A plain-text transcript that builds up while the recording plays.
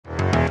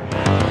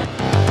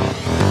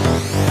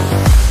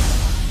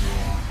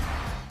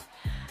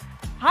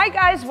Hi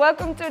guys,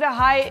 welcome to the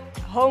Hiit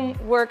home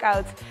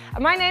workout.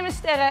 My name is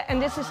Sterre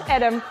and this is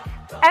Adam.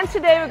 And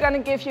today we're going to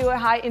give you a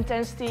high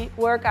intensity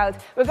workout.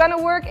 We're going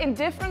to work in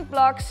different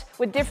blocks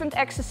with different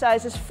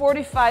exercises,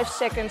 45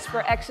 seconds per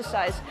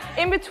exercise.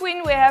 In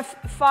between we have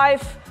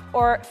 5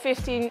 or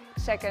 15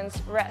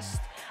 seconds rest.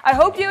 I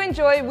hope you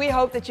enjoy, we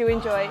hope that you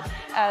enjoy.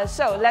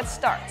 So let's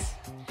start.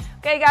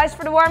 Okay guys,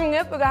 for the warming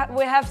up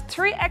we have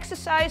 3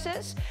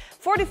 exercises.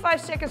 45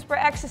 seconds per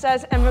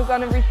exercise and we're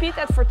going to repeat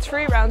that for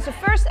 3 rounds. The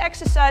first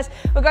exercise,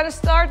 we're going to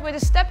start with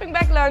a stepping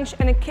back lunge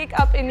and a kick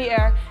up in the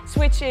air,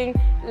 switching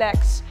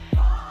legs.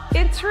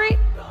 In 3,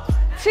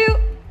 2,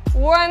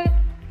 1,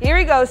 here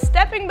we go.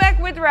 Stepping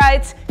back with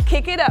right,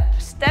 kick it up.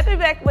 Stepping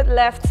back with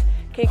left,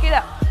 kick it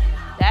up.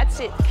 That's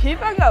it,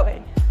 keep on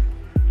going.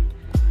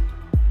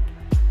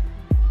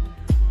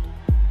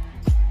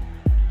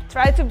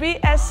 Try to be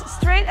as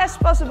straight as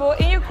possible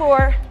in your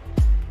core.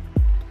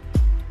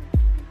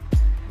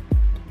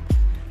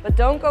 But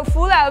don't go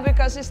full out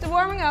because it's the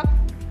warming up.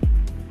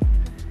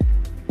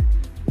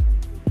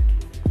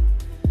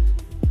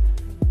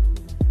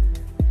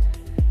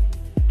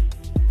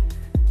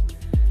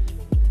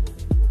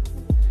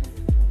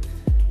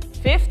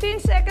 "15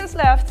 seconds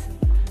left.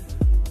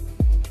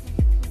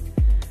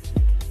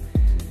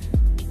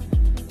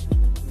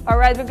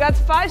 Alright, we got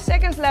 5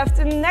 seconds left.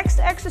 The next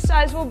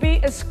exercise will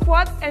be a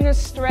squat and a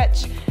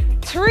stretch.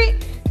 3,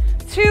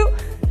 2,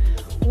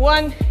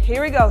 1,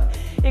 here we go.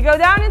 You go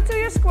down into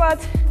your squat,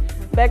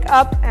 back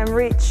up and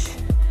reach.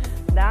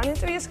 Down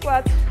into your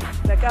squat,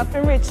 back up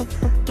and reach.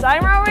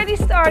 Timer already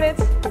started.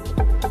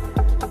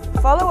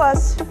 Follow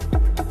us.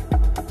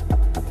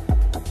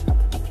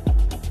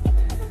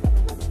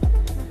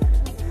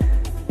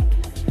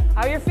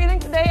 How are you feeling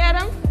today,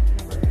 Adam?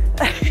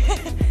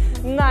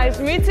 Nice,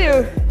 me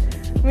too.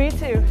 Me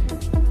too.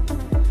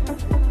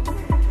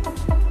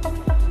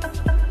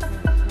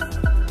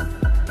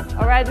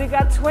 All right, we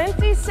got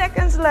 20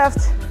 seconds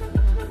left.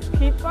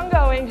 Keep on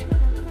going.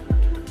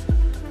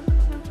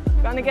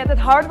 Gonna get that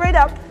heart rate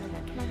up.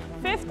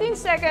 15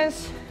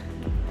 seconds.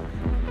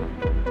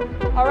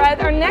 All right,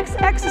 our next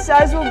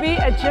exercise will be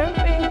a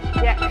jumping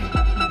jack.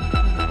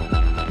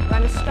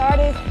 Gonna start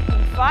it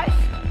in 5,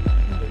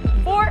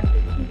 4,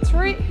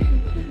 3,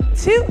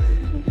 2,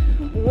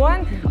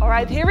 1. All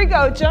right, here we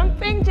go.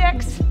 Jumping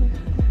jacks.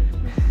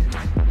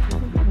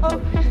 Oh.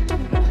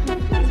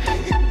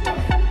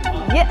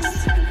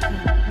 Yes.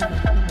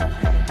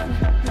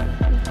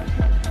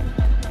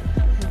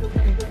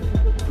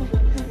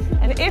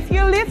 And if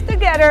you lift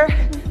together,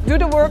 do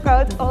the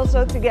workout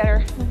also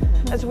together,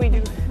 as we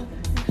do.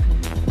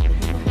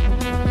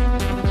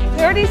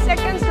 30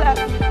 seconds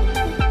left.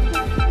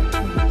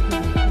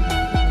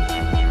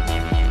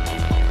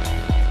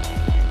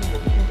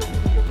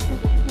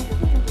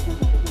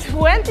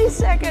 20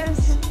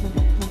 seconds.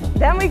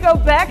 Then we go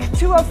back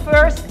to our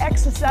first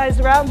exercise,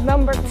 round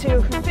number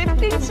 2.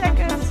 15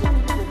 seconds.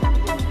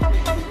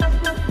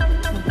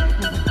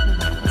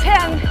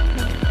 10.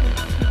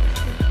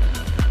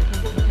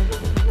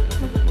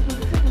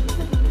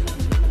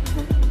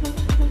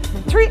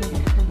 3,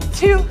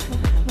 2,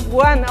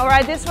 1. All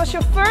right, this was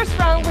your first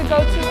round. We go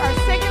to our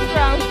second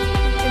round.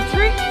 In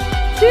 3,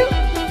 2,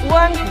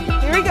 1.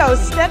 Here we go.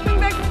 Stepping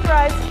back with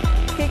right,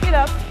 kick it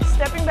up.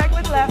 Stepping back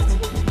with left,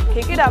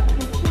 kick it up.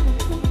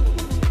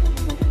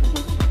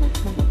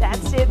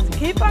 That's it.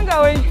 Keep on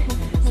going.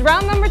 It's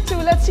round number 2.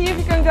 Let's see if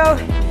you can go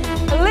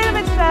a little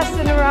bit faster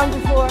than the round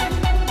before.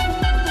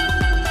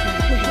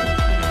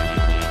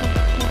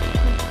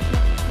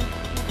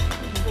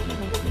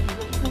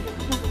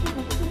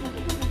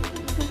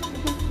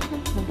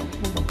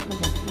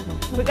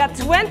 We got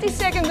 20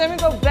 seconds, then we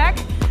go back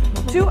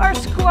to our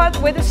squat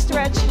with a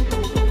stretch.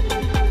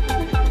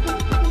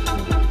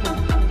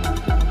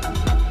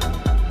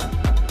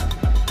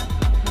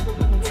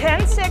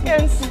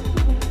 Seconds.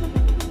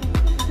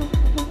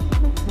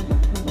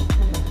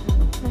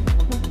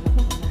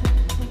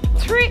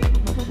 3,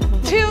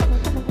 2,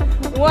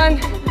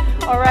 1.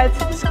 All right,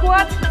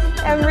 squat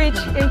and reach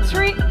in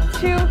 3,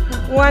 2,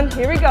 1.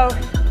 Here we go.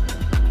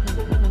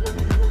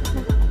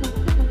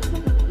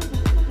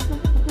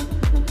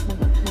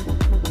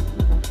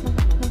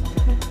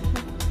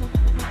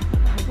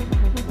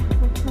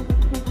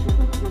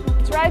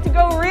 Try to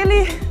go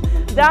really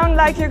down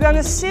like you're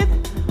gonna sit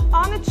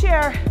on a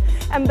chair.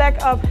 And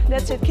back up.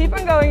 That's it. Keep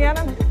on going,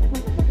 Adam.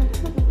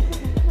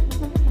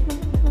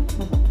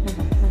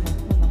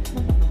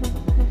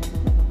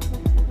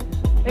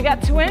 We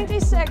got 20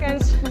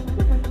 seconds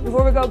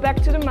before we go back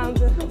to the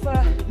mountain,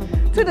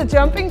 to the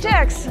jumping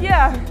jacks.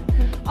 Yeah,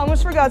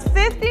 almost forgot.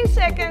 15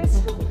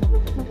 seconds.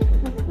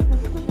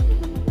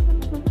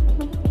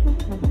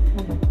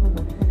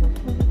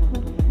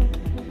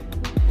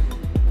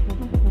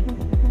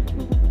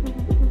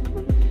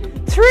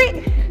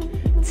 3,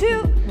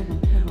 2,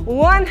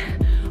 1.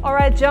 All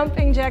right,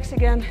 jumping jacks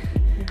again.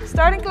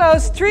 Starting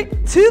close. 3,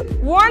 2,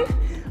 1.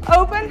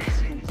 Open.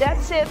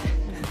 That's it.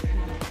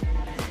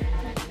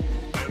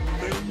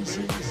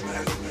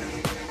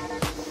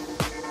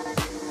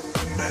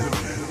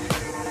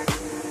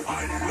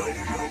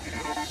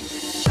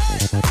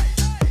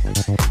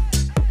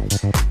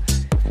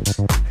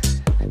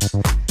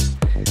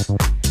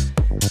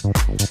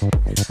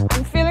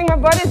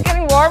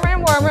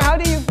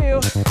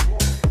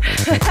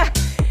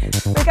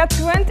 got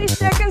 20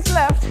 seconds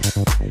left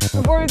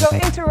before we go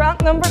into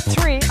round number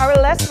 3, our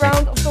last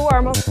round of the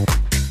warm-up.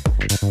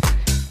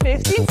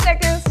 15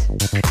 seconds.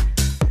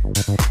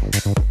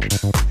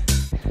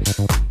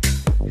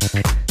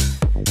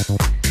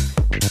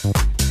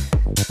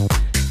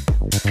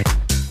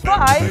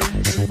 5,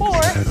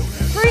 4,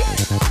 3,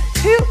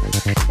 2,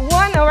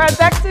 1. All right,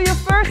 back to your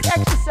first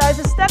exercise.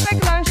 A step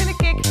back lunge and a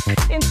kick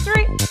in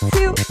 3,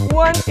 2,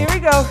 1. Here we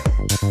go.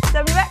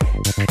 Stepping back,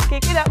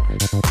 kick it up.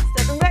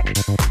 Stepping back,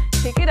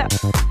 kick it up.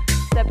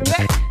 Stepping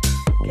back,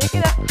 kick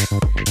it up.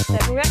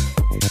 Stepping back,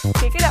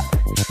 kick it up.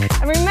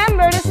 And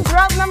remember, this is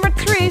round number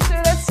 3, so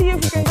let's see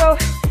if we can go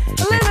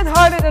a little bit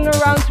harder than the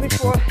rounds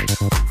before.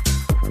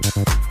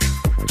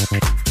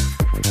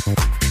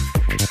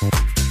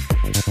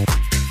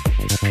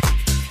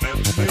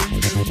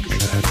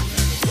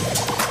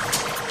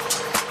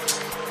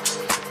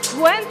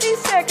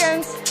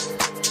 Seconds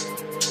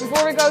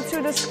before we go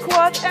to the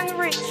squat and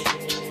reach.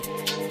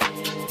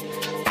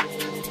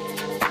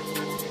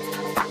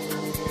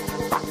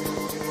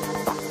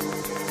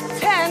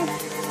 10,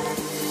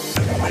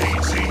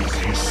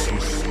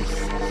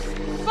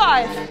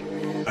 5,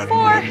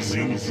 4,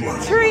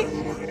 3,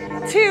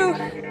 2,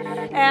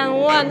 and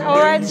 1. All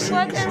right,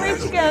 squat and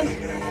reach again.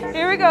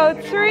 Here we go.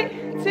 3,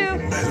 2,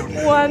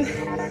 1.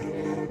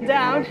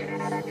 Down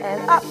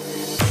and up.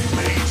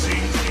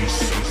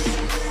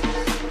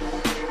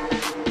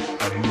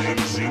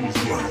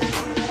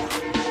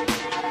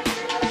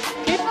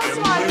 Keep on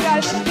smiling,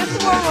 guys. It's just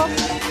a warm up.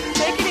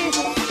 Take it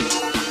easy.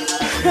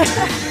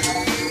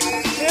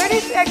 30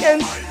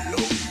 seconds.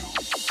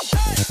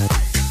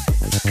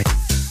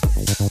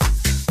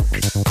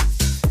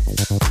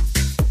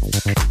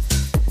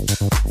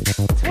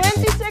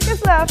 20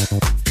 seconds left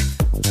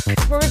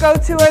before we go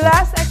to our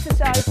last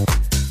exercise.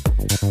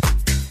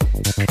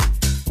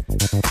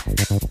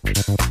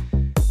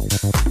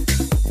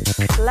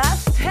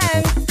 Last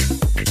 10.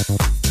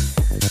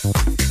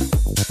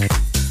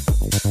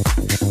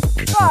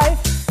 5,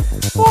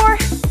 4,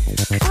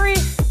 3,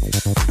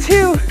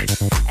 2,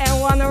 and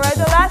 1. All right,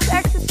 the last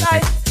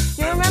exercise.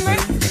 You remember?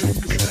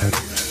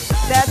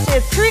 That's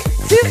it. 3,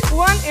 2,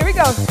 1. Here we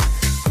go.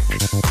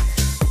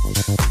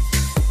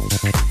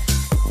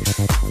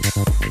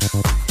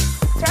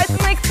 Try to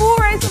make full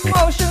range of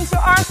motion, so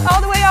arms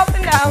all the way up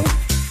and down.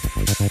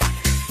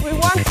 We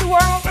want to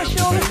warm up our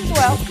shoulders as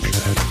well.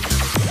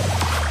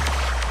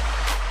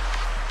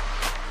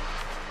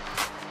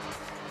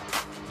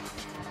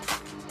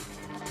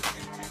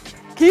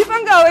 Keep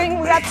on going.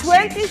 We got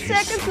 20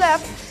 seconds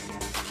left.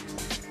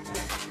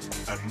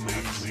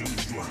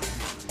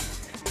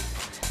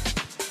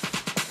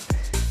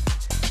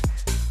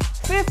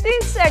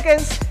 15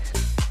 seconds.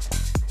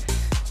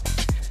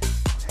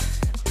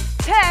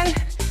 10,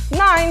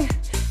 9,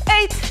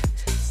 8,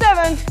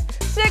 7,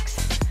 6,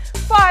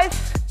 5,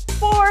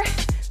 4,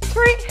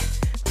 3,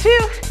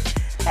 2,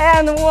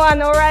 and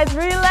 1. All right,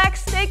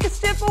 relax, take a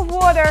sip of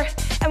water,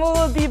 and we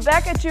will be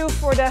back at you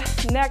for the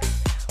next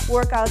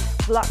workout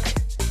block.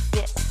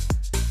 Yes.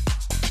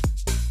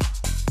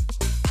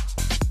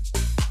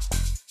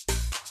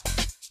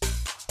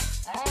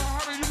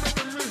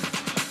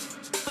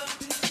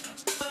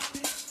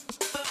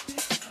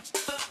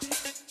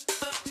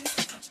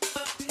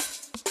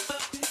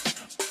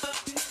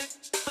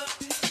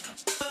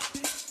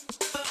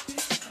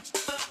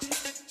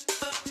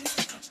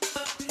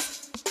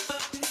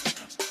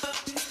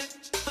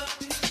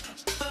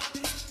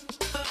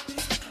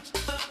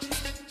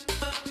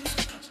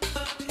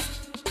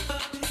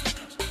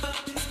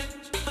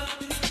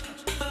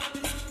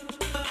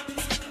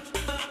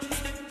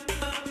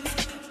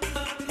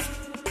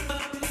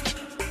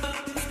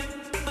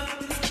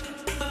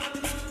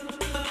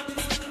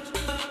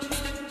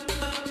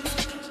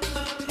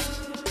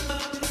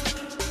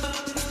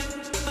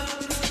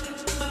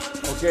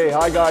 Okay,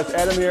 hi guys,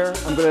 Adam here.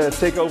 I'm gonna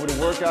take over the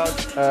workout.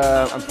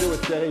 I'm still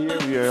with Sterre here.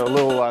 We're a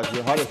little we're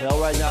hot as hell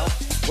right now.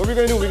 What we're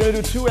gonna do? We're gonna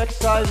do 2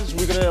 exercises.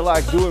 We're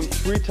gonna do them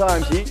 3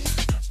 times each,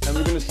 and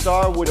we're gonna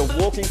start with a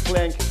walking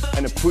plank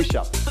and a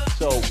push-up.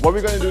 So what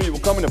we're gonna do? You will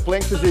come in a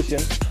plank position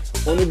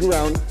on the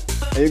ground,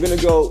 and you're gonna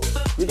go.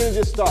 We're gonna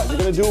just start. You're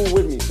gonna do it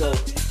with me. So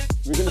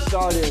we're gonna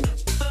start in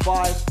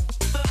 5,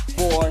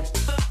 4,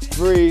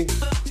 3,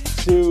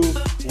 2,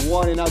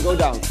 1, and now go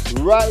down.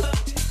 Right,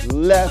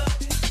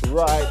 left,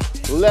 right.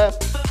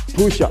 Left,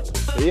 push up.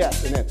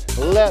 Yes, and then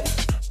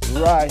left,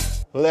 right,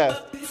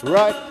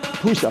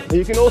 push up. And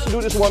you can also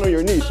do this one on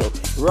your knees. So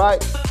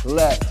right,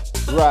 left,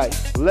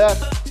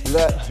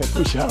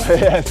 push up.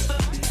 Yes.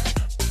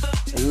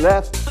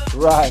 Left,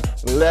 right,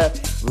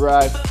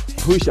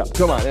 push up.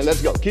 Come on, and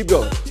let's go. Keep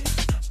going.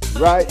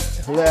 Right,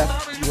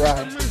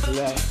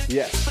 left.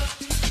 Yes.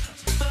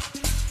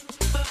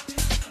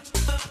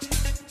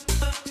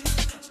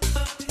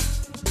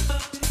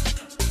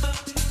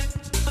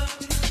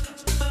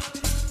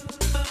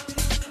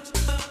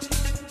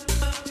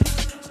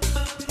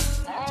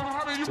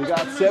 We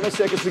got 7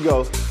 seconds to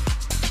go.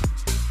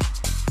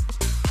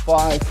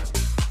 5,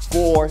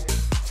 4,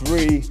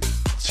 3,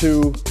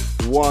 2,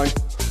 1.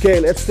 Okay,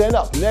 let's stand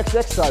up. Next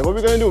exercise, what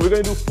we're gonna do, we're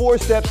gonna do 4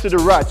 steps to the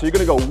right. So you're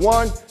gonna go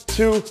 1,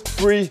 2,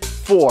 3,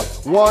 4.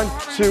 1,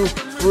 2,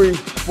 3,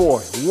 4.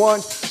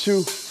 1,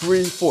 2,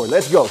 3, 4.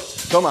 Let's go.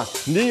 Come on,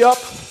 knee up,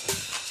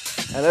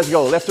 and let's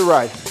go, left to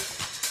right.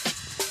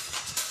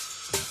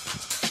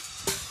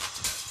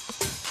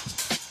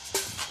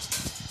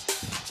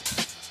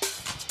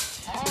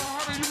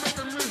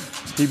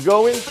 Keep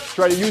going,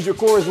 try to use your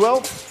core as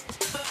well.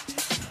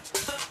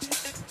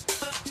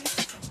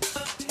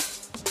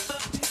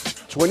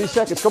 "20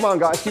 seconds, come on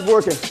guys, keep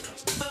working.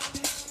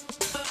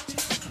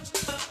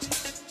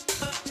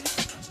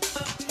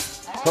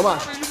 Come on.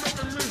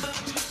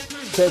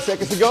 10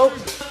 seconds to go.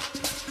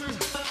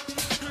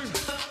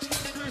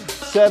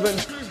 7,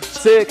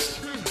 6,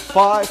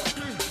 5,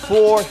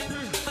 4,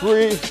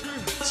 3,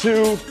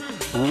 2,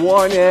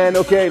 1, and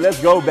okay, let's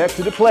go back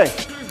to the plank.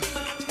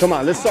 Come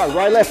on, let's start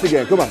right, left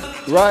again, come on.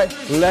 Right,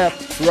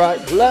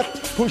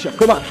 left, push up,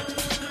 come on.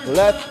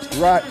 Left,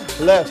 right,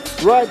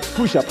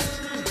 push up.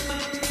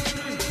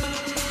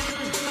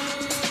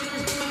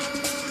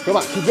 Come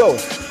on, keep going.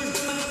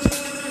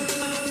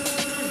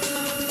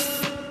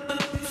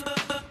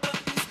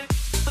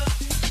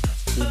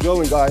 Keep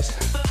going, guys.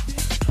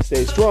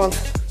 Stay strong.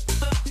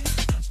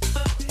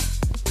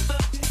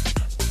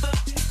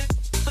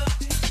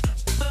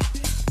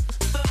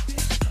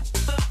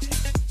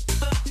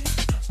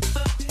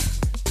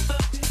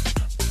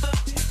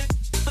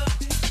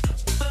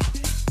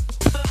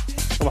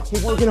 Come on,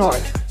 keep working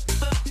hard.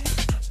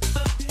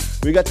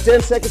 We got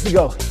 10 seconds to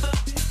go.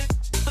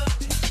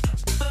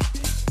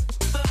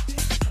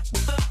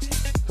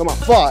 Come on,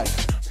 5,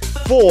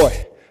 4,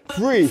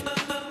 3,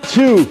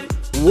 2,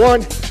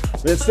 1.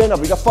 Let's stand up.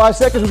 We got 5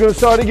 seconds. We're gonna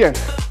start again.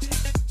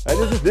 And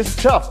this is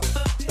tough.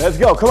 Let's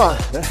go. Come on.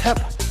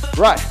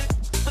 Right,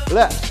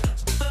 left.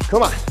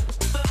 Come on.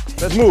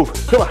 Let's move.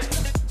 Come on.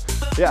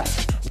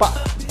 Yes. Pop.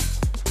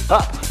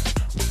 Up.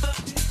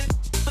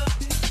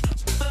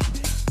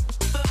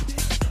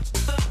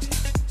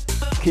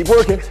 Keep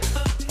working.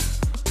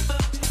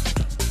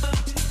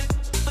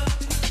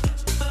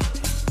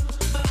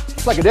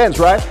 It's like a dance,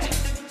 right?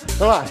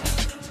 Come on.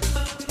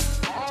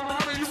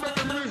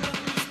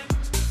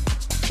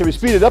 Can we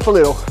speed it up a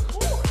little?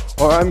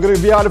 Or I'm gonna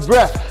be out of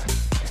breath.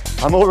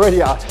 I'm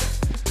already out.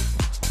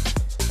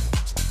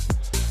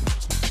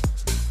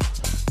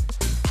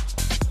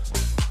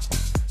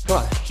 Come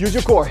on, use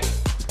your core.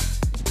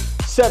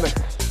 7,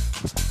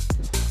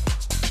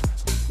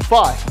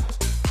 5,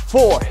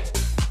 4,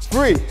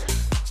 3,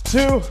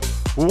 2,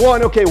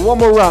 1. Okay, one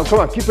more round.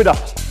 Come on, keep it up.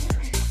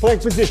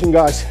 Plank position,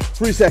 guys.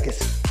 3 seconds.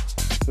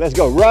 Let's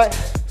go. Right,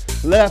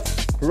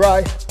 left,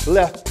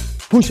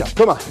 push up.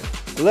 Come on.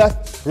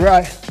 Left,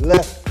 right,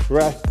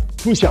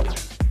 push up.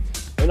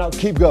 And now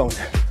keep going.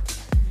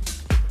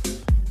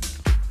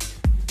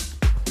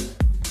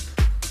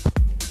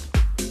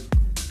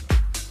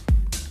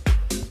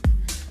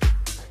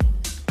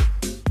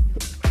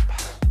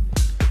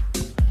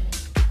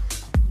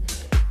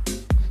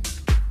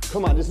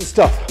 Come on, this is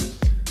tough.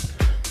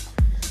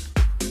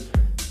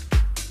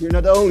 You're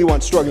not the only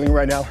one struggling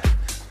right now.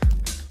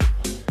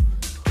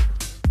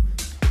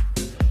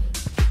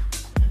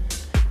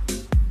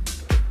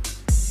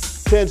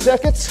 Ten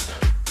seconds.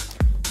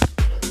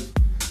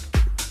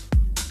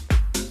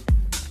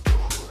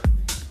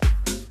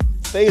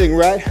 Failing,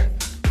 right?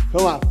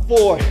 Come on,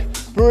 4,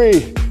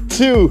 3,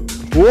 2,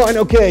 1.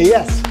 Okay,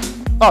 yes.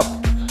 Up.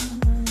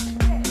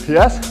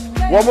 Yes?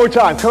 One more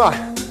time, come on.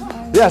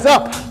 Yes,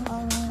 up.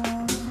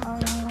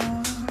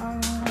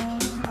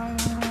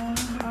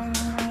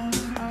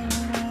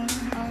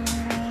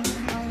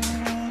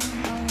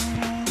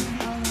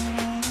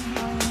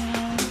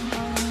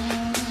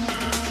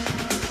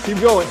 Keep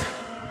going.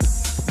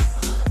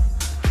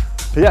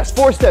 Yes,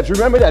 4 steps.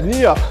 Remember that,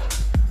 knee up.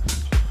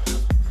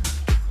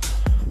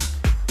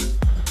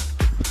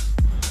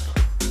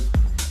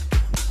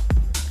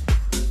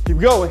 Keep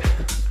going.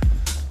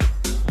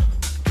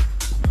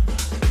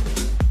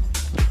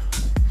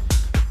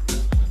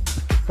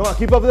 Come on,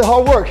 keep up the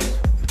hard work.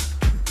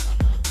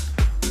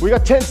 We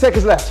got 10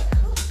 seconds left.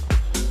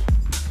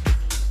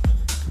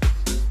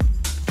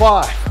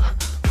 5,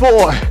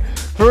 4,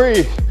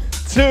 3,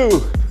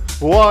 2,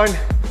 1.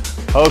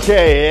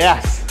 Okay,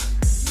 yes.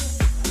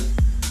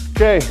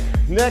 Okay,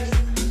 next,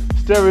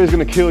 Sterre is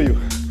gonna kill you.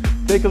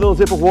 Take a little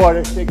sip of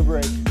water, take a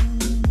break.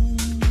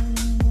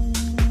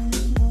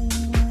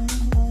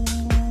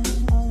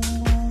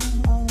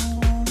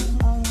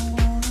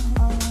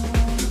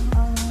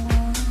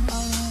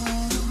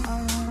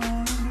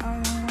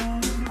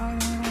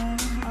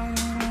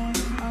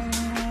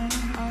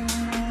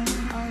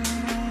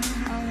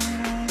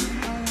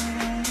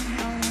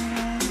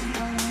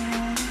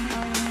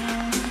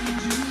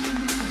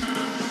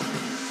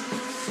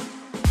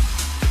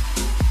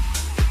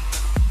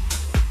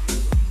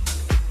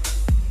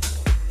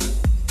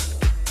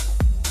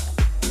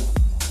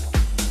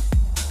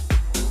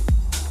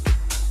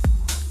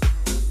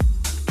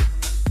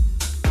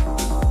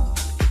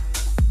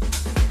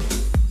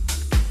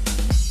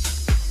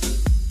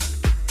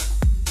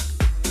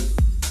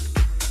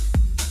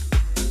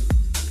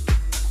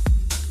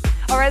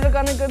 Alright, we're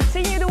gonna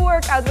continue the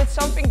workout with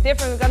something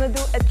different. We're gonna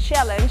do a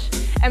challenge,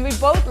 and we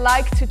both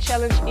like to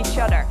challenge each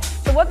other.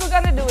 So what we're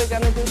gonna do, we're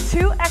gonna do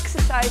 2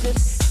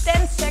 exercises,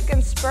 10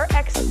 seconds per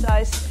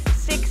exercise,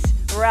 6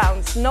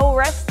 rounds, no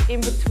rest in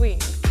between.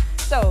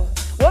 So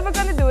what we're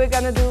gonna do, we're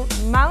gonna do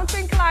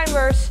mountain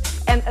climbers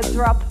and a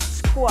drop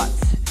squat.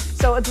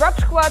 So a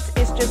drop squat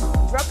is just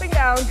dropping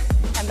down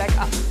and back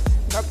up,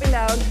 dropping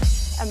down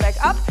and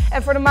back up.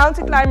 And for the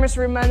mountain climbers,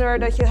 remember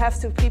that you have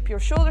to keep your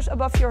shoulders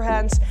above your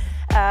hands.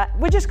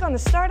 We're just gonna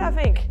start, I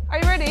think. Are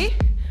you ready?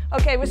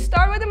 Okay, we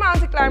start with the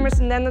mountain climbers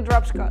and then the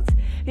drop squat.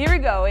 Here we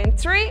go, in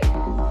 3,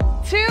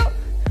 2,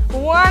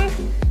 1,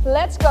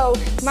 let's go.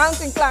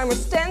 Mountain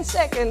climbers, 10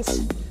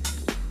 seconds.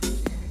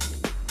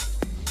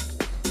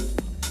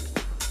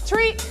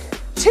 3,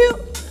 2,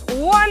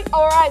 1,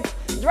 all right.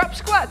 Drop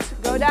squat,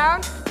 go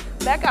down,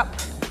 back up,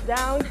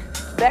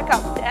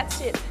 that's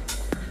it.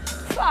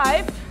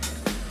 5,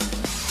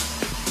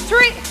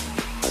 3,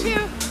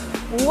 2,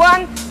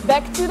 1,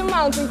 back to the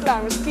mountain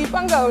climbers. Keep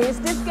on going. Is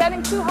this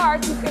getting too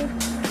hard? You can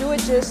do it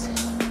just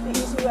the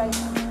easy way.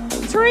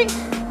 3,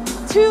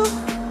 2,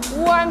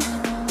 1,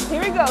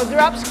 here we go.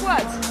 Drop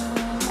squat,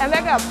 and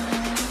back up,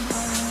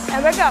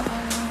 and back up.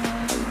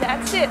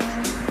 That's it.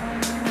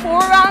 4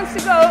 rounds to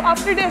go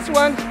after this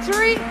one.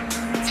 3,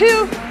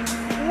 2,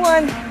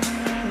 1,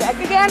 back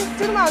again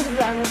to the mountain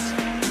climbers.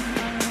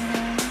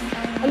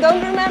 And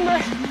don't remember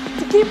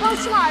to keep on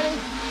smiling.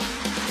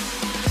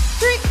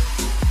 3,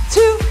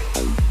 2,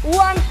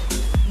 1,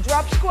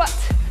 drop squat,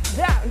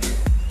 down,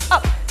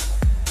 up,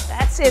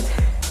 that's it.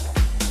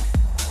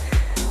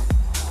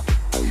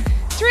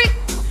 3,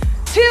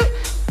 2,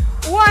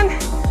 1,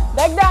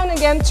 back down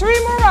again, 3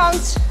 more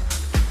rounds.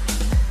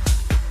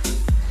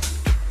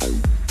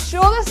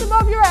 Shoulders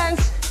above your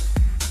hands.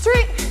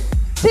 3,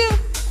 2,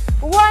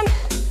 1,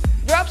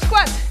 drop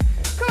squat.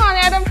 Come on,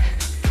 Adam.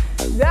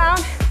 Down,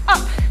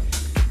 up.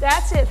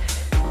 That's it.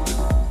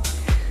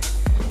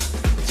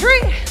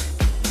 3,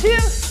 2,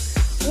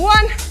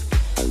 1.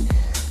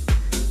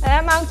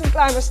 And mountain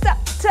climbers. Tap,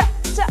 tap,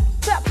 tap,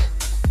 tap.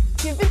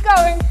 Keep it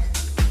going.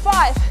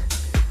 5,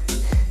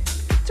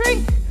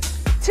 3,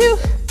 2,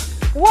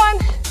 1.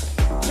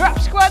 Drop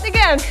squat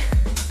again.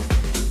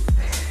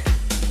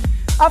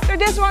 After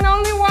this one,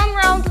 only 1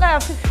 round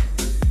left.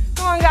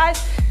 Come on,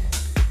 guys.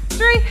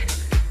 3,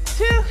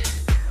 2,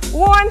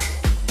 1.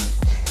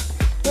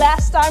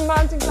 Last time,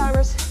 mountain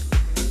climbers.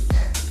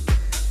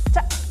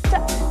 Tap,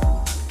 tap.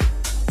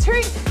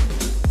 3,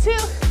 2,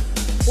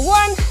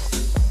 1.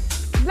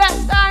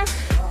 Last time.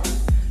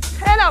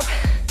 And up.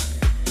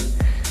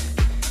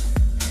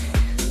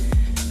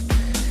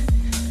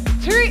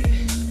 3,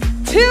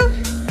 2,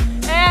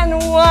 and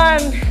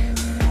 1.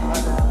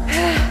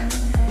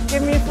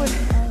 Give me a foot.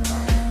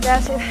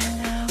 That's it.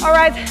 All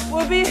right,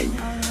 we'll be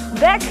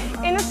back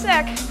in a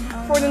sec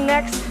for the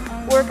next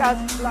workout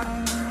block.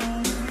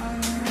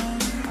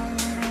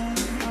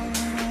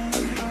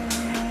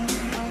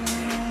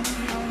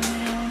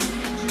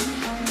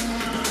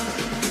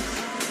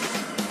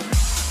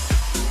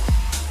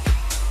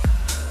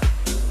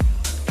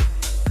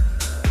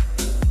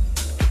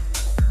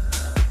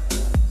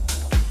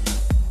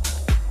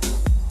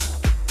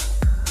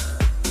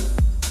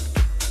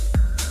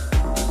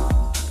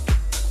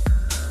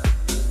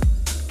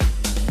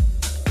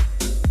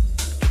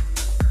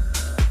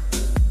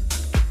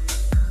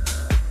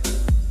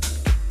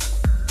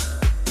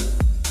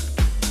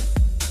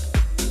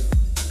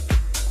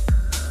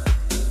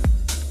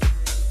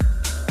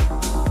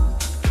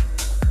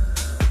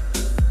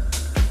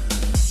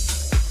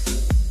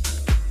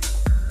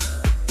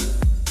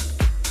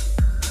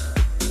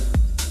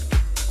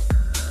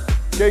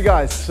 Okay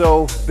guys,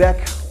 so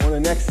back on the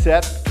next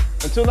set.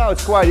 Until now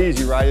it's quite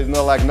easy, right?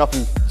 There's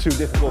nothing too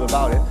difficult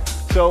about it.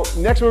 So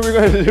next what we're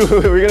gonna do,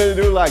 we're gonna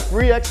do like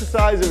 3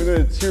 exercises and we're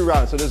gonna do 2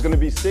 rounds. So there's gonna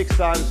be 6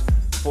 times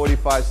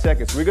 45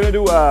 seconds. We're gonna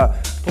do a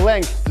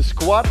plank to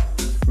squat,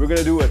 we're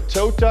gonna do a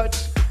toe touch,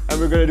 and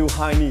we're gonna do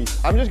high knees.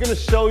 I'm just gonna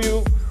show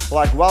you,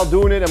 like while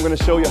doing it, I'm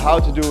gonna show you how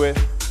to do it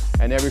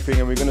and everything.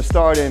 And we're gonna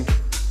start in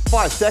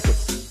 5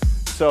 seconds.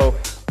 So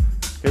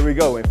here we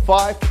go in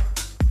 5,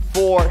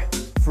 4,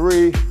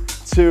 3,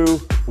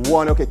 2,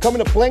 1. Okay, come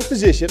in a plank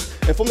position,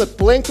 and from the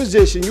plank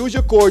position, use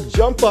your core,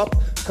 jump up,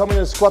 come in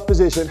a squat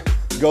position,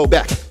 go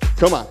back.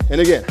 Come on,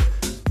 and again,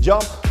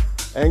 jump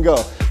and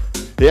go.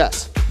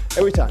 Yes,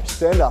 every time,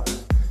 stand up.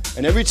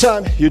 And every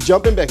time you're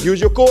jumping back,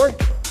 use your core,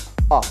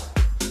 up.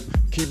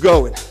 Keep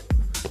going,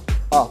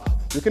 up.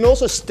 You can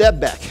also step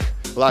back.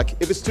 Like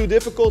if it's too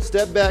difficult,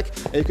 step back,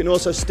 and you can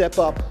also step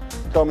up,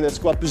 come in that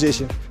squat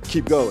position,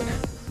 keep going.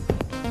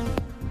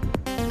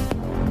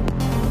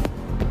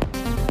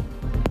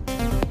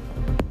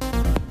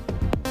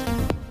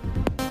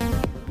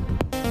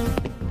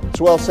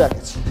 12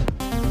 seconds.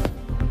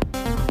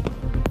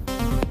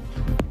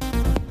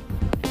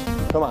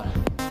 Come on.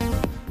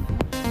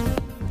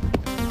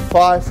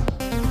 5,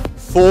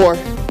 4,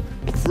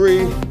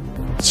 3,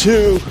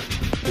 2,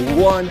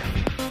 1.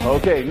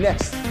 Okay,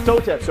 next, toe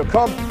tap. So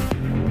come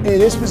in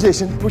this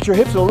position, put your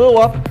hips a little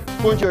up,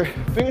 point your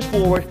fingers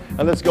forward,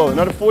 and let's go.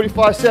 Another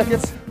 45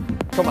 seconds.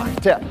 Come on,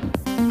 tap,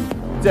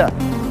 tap.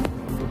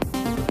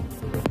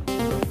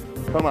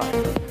 Come on.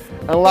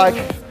 And like,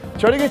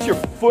 try to get your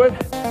foot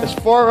as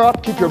far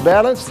up, keep your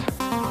balance,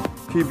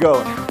 keep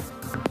going.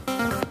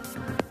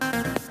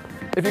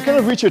 If you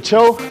cannot reach your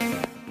toe,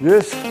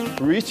 just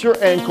reach your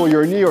ankle,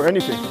 your knee, or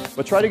anything.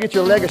 But try to get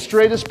your leg as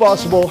straight as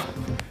possible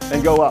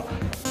and go up.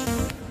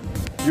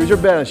 Use your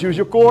balance, use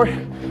your core,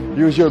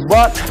 use your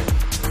butt.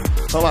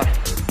 Come on.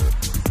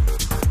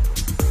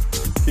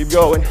 Keep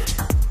going.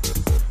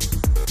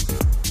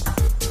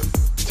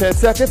 10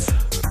 seconds.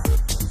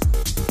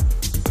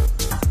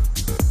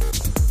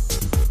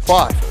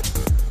 5,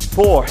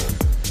 4,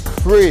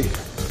 3,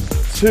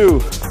 2,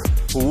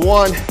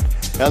 1,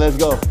 and let's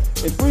go.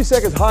 In 3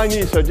 seconds, high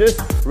knees, so just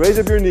raise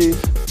up your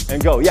knees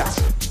and go, yes.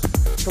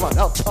 Come on,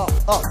 up, up,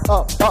 up,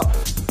 up, up.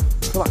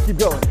 Come on, keep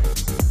going.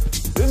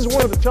 This is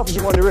one of the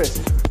toughest one there is.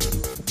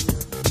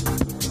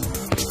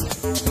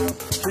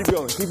 Keep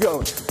going, keep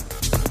going.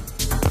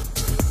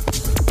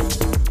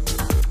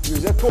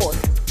 Use that core.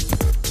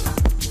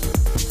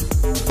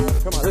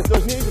 Come on, lift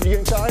those knees. If you're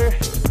getting tired,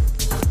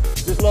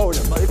 just lower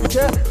them. But if you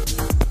can,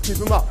 keep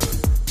them up.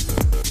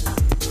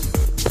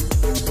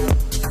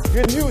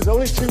 Good news,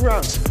 only 2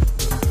 rounds.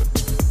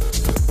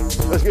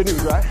 That's good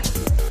news, right?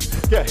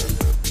 Okay.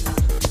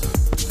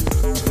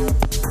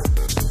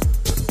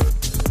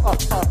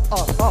 Up, up,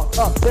 up, up,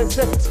 up. 10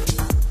 seconds.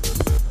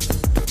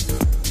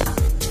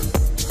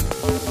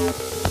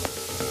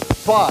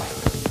 5,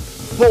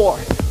 4,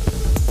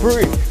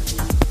 3,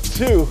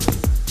 2,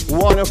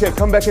 1. Okay,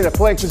 come back in a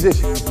plank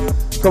position.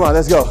 Come on,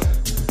 let's go.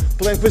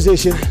 Plank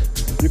position.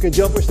 You can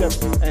jump or step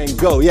and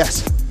go.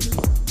 Yes.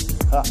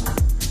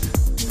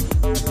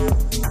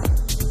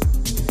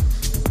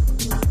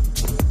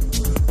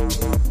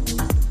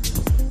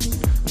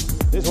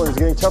 This one is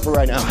getting tougher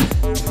right now.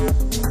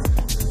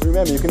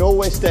 Remember, you can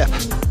always step.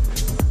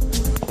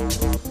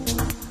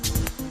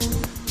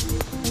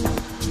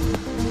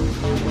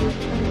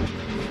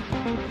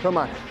 Come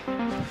on.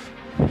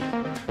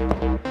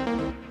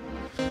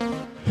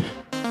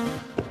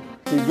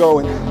 Keep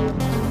going.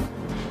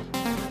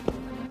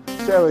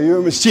 Sarah, you're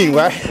a machine,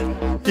 right?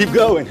 Keep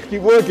going,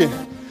 keep working.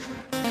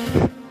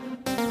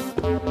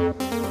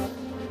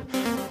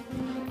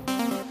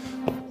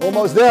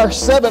 Almost there.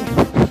 7,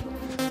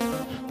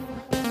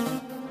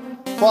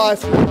 5,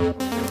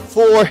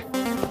 4,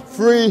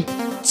 3,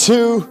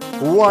 2,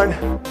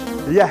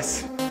 1.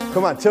 Yes.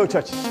 Come on, toe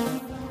touches.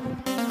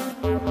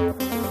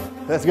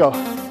 Let's go.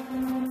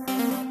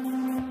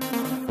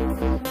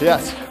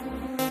 Yes.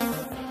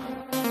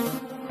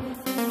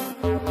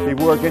 Keep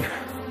working.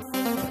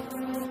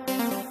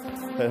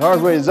 That heart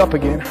rate is up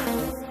again.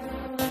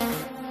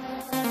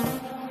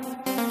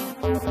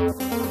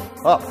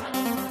 Up.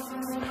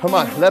 Come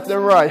on, left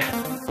and right.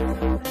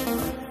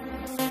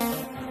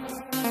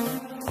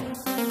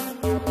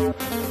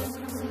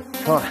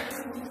 Come on.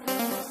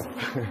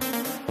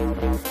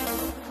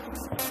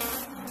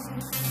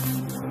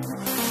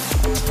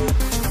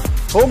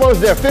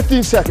 Almost there,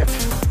 15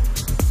 seconds.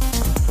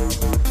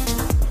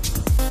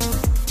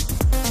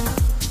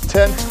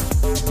 10,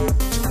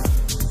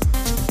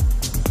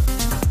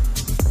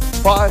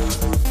 5,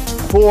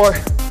 4,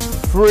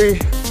 3,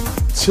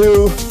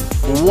 2,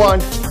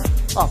 1.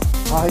 Up,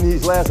 high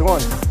knees, last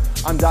one.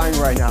 I'm dying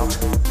right now.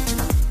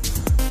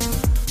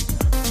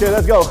 Okay,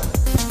 let's go.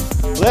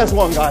 Last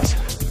one, guys.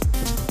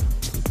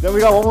 Then we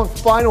got one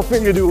final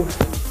thing to do,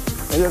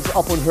 and it's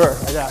up on her,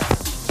 like that.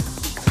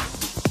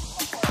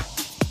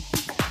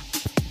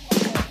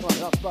 Come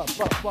on, up, up,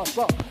 up, up,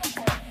 up.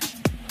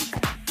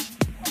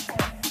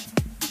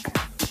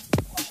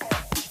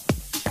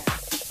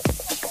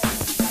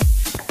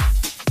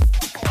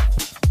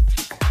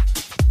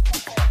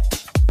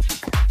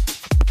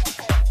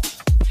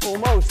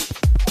 Almost.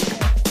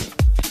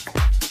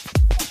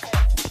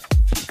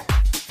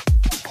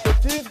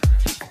 15.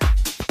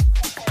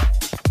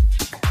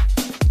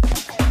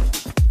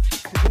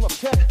 Come up,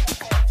 10.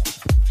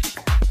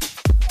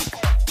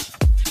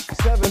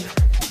 7,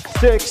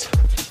 6,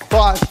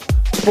 5,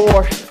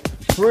 4,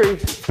 3,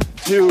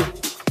 2,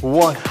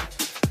 1.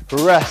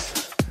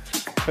 Rest.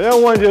 That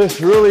one just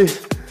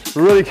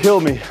really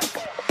killed me.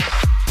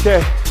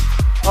 Okay,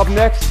 up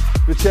next,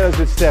 the challenge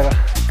with Sterre.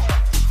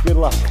 Good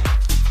luck.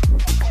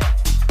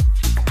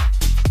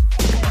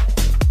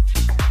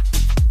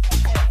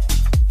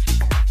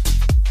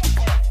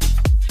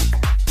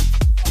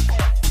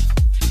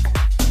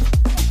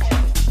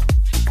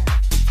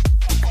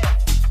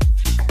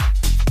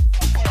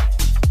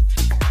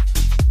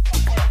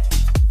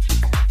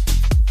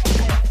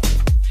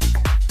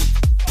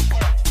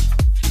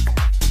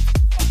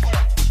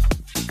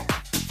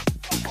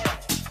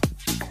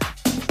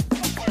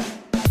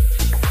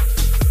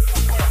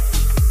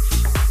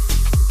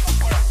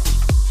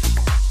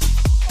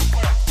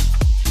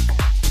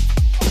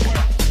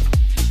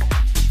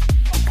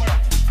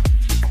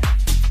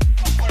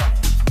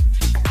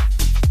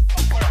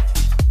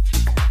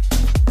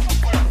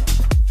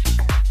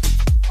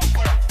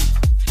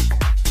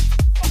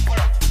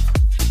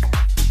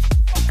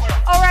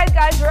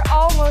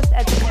 almost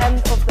at the end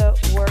of the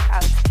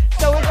workout.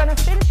 So we're gonna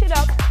finish it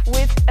up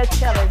with a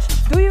challenge.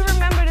 Do you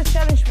remember the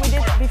challenge we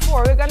did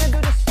before? We're gonna do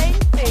the same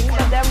thing,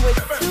 but then with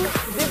 2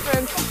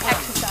 different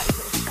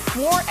exercises.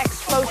 More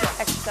explosive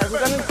exercise. We're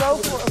gonna go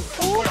for a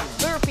full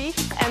burpee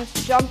and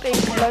jumping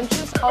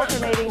lunges,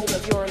 alternating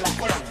your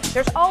legs.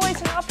 There's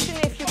always an option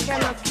if you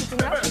cannot keep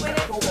up with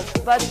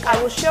it, but I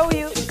will show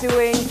you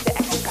doing the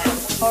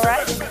exercise. All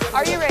right?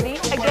 Are you ready?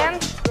 Again,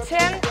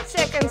 10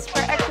 seconds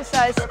per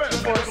exercise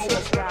for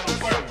 6 rounds.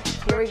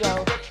 Here we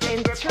go.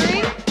 In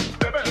 3,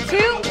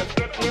 2,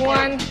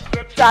 1.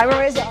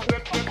 Timer is on.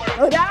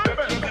 Go down,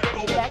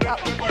 back up.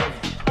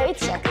 8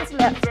 seconds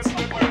left.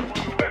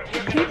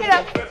 Keep it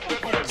up.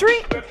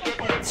 3,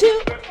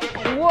 2,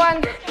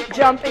 1.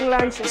 Jumping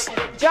lunges.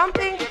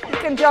 Jumping, you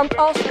can jump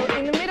also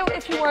in the middle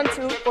if you want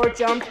to, or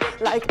jump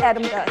like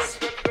Adam does.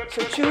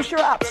 So choose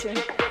your option.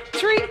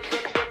 3,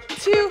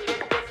 2,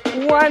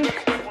 1.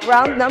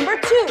 Round number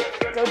 2.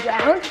 Go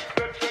down,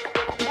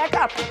 back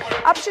up.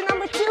 Option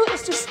number 2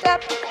 is to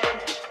step,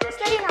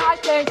 stay in a high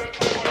plank,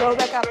 go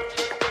back up.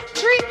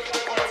 3,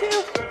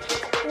 2,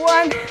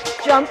 1.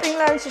 Jumping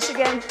lunges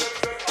again.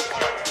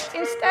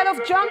 Instead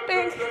of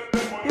jumping,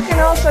 you can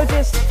also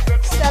just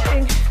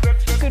stepping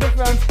to the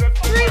front.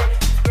 3,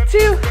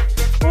 2,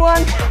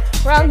 1.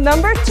 Round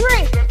number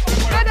 3.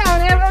 Go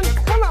down, Evan.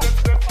 Come on.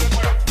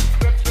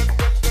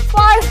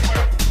 5,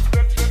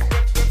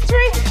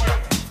 3,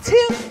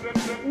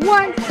 2,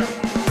 1.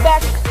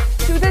 Back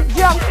to the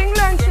jumping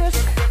lunges.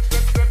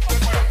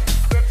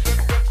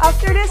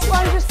 After this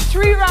one, just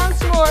 3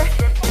 rounds more.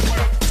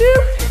 2,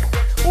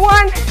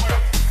 1,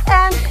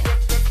 and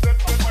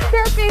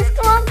burpees.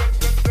 Come on.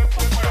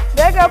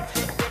 Back up.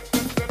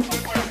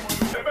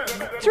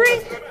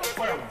 3,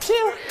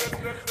 2,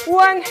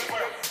 1.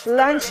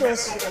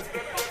 Lunges.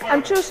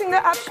 I'm choosing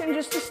the option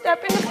just to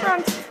step in the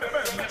front.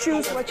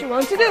 Choose what you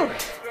want to do.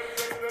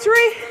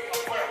 3,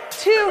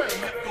 2,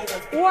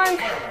 1.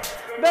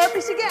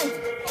 Burpees again.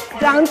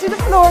 Down to the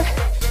floor.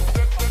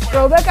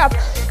 Go back up.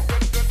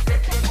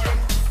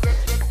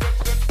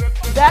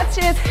 That's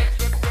it.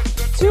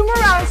 2 more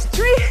rounds.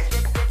 3,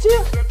 2,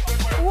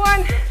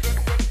 1.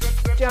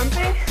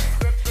 Jumping.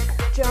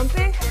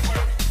 Jumping.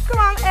 Come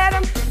on,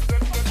 Adam.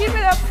 Keep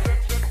it up.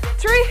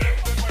 3,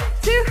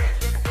 2,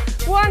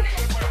 1.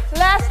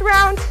 Last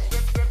round.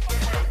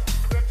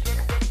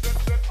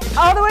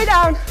 All the way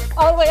down,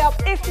 all the way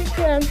up if you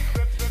can.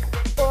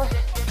 Or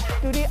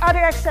do the other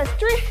exercise.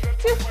 3,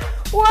 2,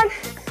 1.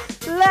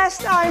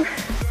 Last time.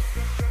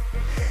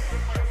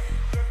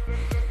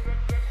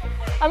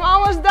 I'm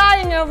almost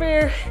dying over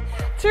here.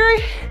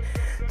 3,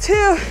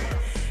 2,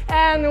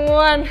 and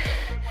 1.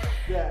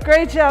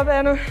 Great job,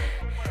 Adam.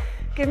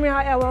 Give me a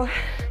high elbow.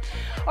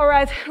 All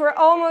right, we're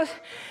almost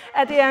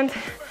at the end.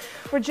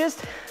 We're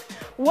just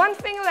 1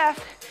 thing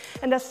left,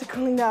 and that's the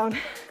cooling down.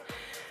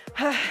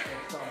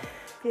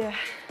 Yeah.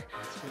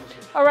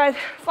 All right,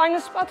 find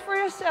a spot for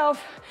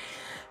yourself.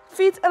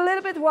 Feet a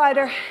little bit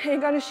wider. You're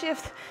gonna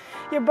shift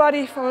your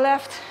body from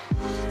left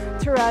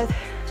to right.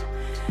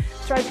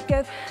 Try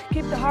to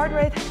keep the heart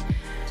rate.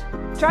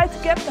 Try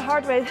to get the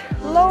heart rate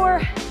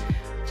lower,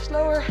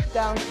 slower,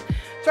 down.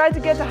 Try to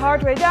get the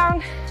heart rate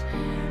down.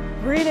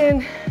 Breathe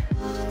in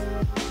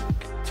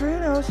through your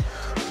nose,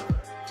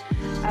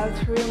 out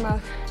through your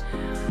mouth.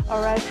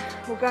 All right,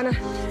 we're gonna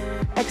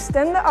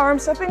extend the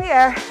arms up in the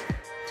air,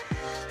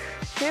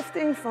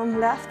 shifting from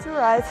left to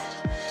right.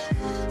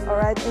 All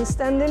right, and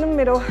stand in the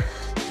middle.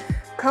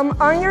 Come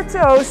on your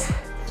toes.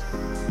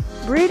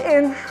 Breathe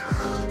in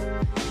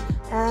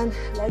and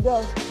let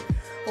go.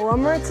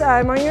 One more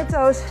time on your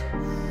toes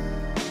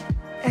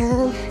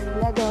and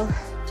let go.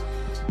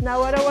 Now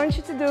what I want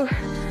you to do,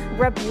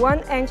 grab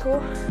one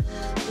ankle,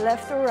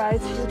 left or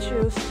right, you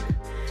choose.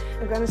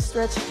 I'm gonna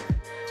stretch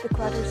the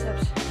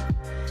quadriceps.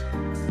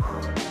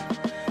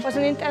 Was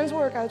an intense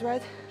workout,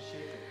 right?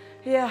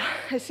 Yeah,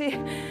 I see.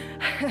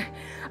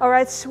 All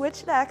right,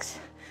 switch legs.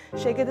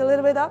 Shake it a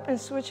little bit up and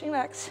switching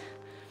legs.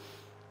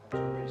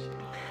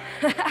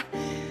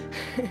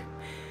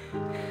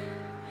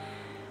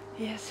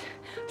 Yes.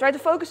 Try to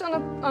focus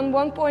on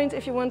one point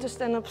if you want to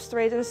stand up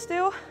straight and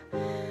still.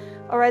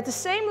 All right, the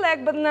same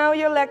leg, but now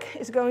your leg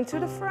is going to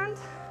the front.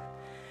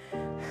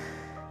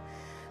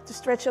 To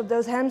stretch up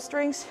those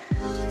hamstrings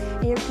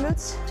in your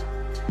glutes.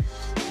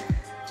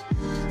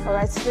 All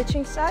right,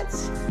 switching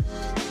sides.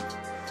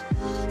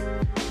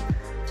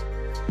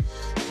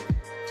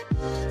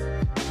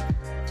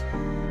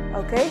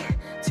 Okay,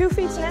 2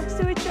 feet next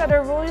to each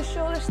other. Roll your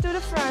shoulders to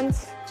the front.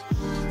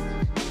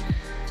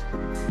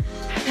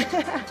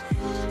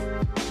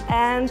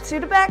 And to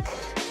the back.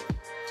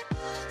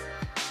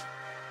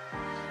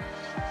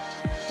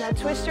 Now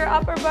twist your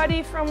upper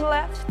body from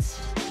left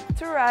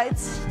to right.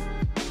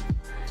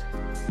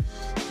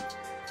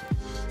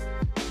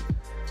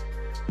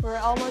 We're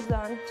almost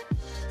done.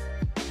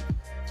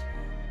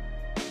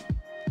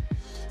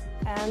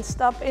 And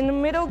stop in the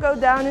middle, go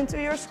down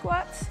into your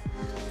squat.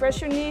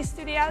 Press your knees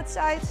to the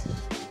outside.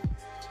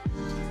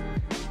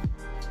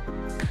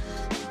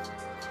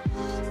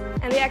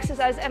 And the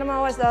exercise Adam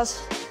always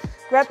does.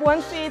 Grab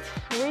one foot,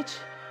 reach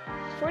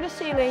for the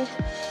ceiling.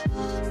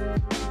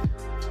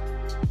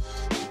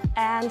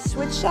 And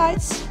switch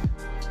sides.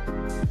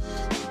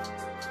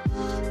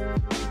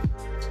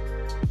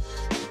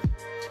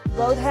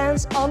 Both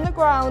hands on the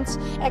ground,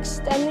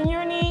 extending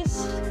your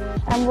knees,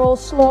 and roll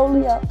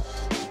slowly up.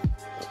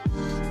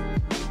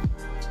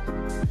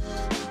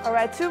 All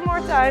right, 2 more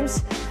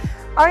times.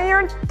 On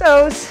your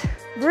toes,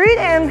 breathe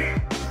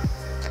in,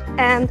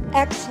 and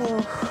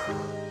exhale.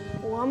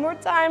 1 more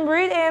time,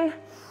 breathe in,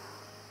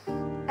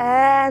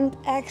 and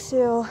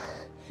exhale.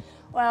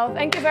 Well,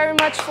 thank you very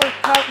much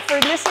for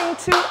listening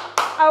to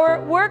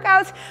our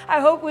workout. I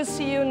hope we'll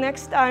see you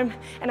next time,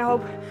 and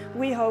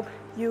we hope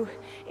you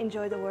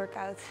enjoy the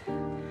workout.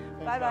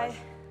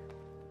 Bye-bye.